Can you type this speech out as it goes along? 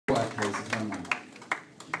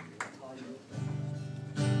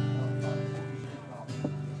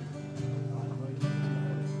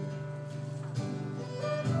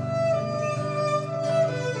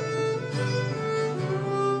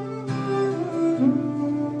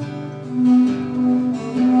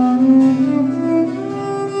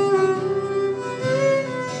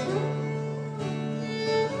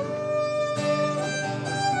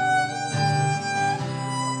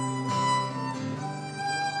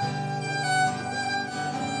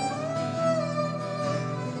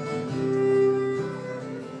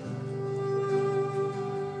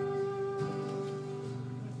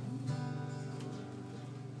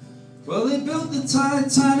they built the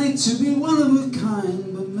Titanic to be one of a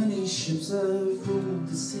kind, but many ships have ruled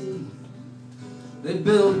the sea. They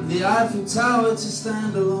built the Eiffel Tower to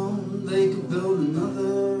stand alone. They could build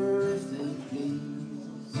another if they please.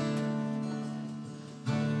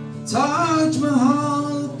 Taj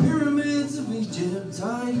Mahal, the pyramids of Egypt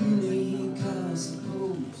are unique, I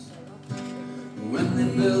suppose. When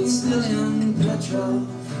they built still in Petrov,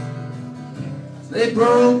 they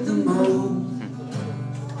broke the mold.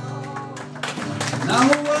 Now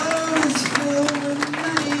the world is filled with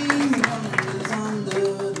many wonders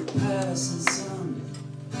under the passing sun.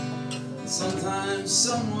 And sometimes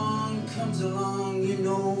someone comes along, you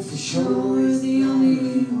know for sure is the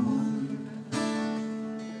only one.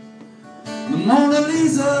 The Mona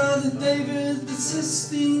Lisa, the David, the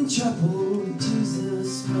Sistine Chapel,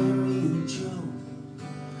 Jesus, Mary and Joe.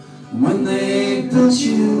 When they built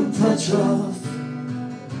you Petrov,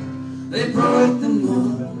 they broke the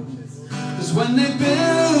mold. 'Cause when they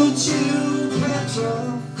built you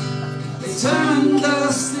Petrov, they turned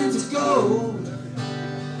dust into gold.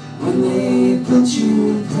 When they built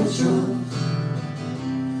you Petrov,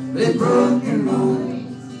 they broke the mold.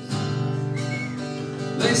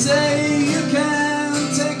 They say you can't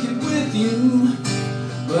take it with you,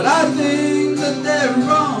 but I think that they're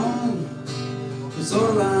wrong. 'Cause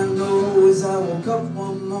all I know is I woke up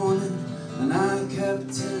one morning and I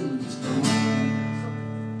kept in strong.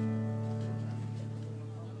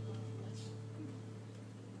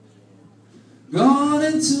 Gone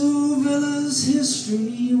into Villa's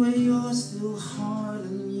history where you're still hard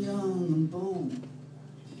and young and bold.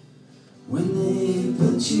 When they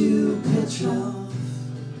built you Petrov,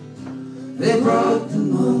 they broke the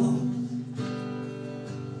mold.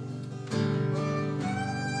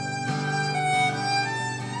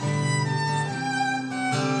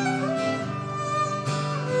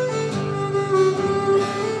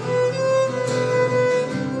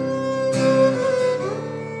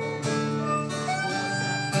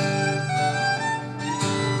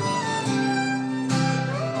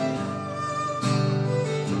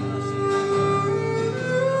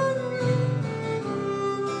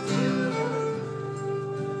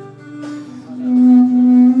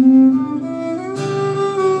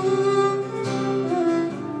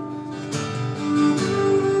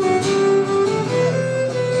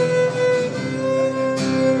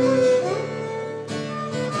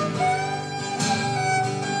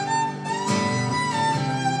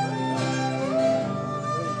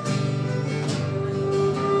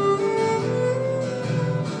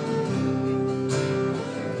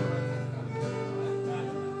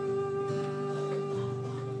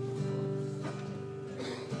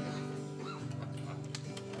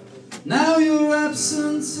 Now your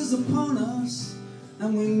absence is upon us,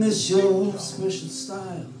 and we miss your special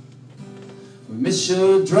style. We miss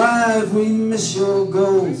your drive, we miss your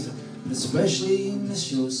goals, but especially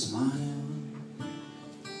miss your smile.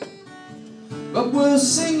 But we'll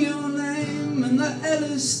sing your name in the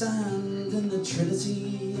Ellis stand, in the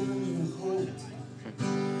Trinity and the Holt.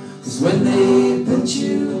 'Cause when they built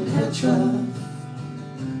you Petrov,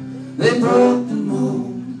 they broke the mold.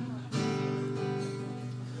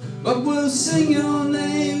 But we'll sing your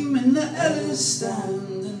name in the Ellis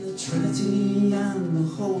stand, in the Trinity and the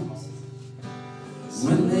Holt.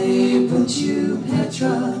 When they built you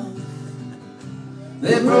Petrov,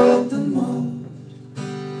 they broke the mold.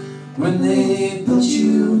 When they built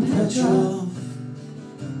you Petrov,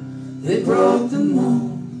 they broke the mold.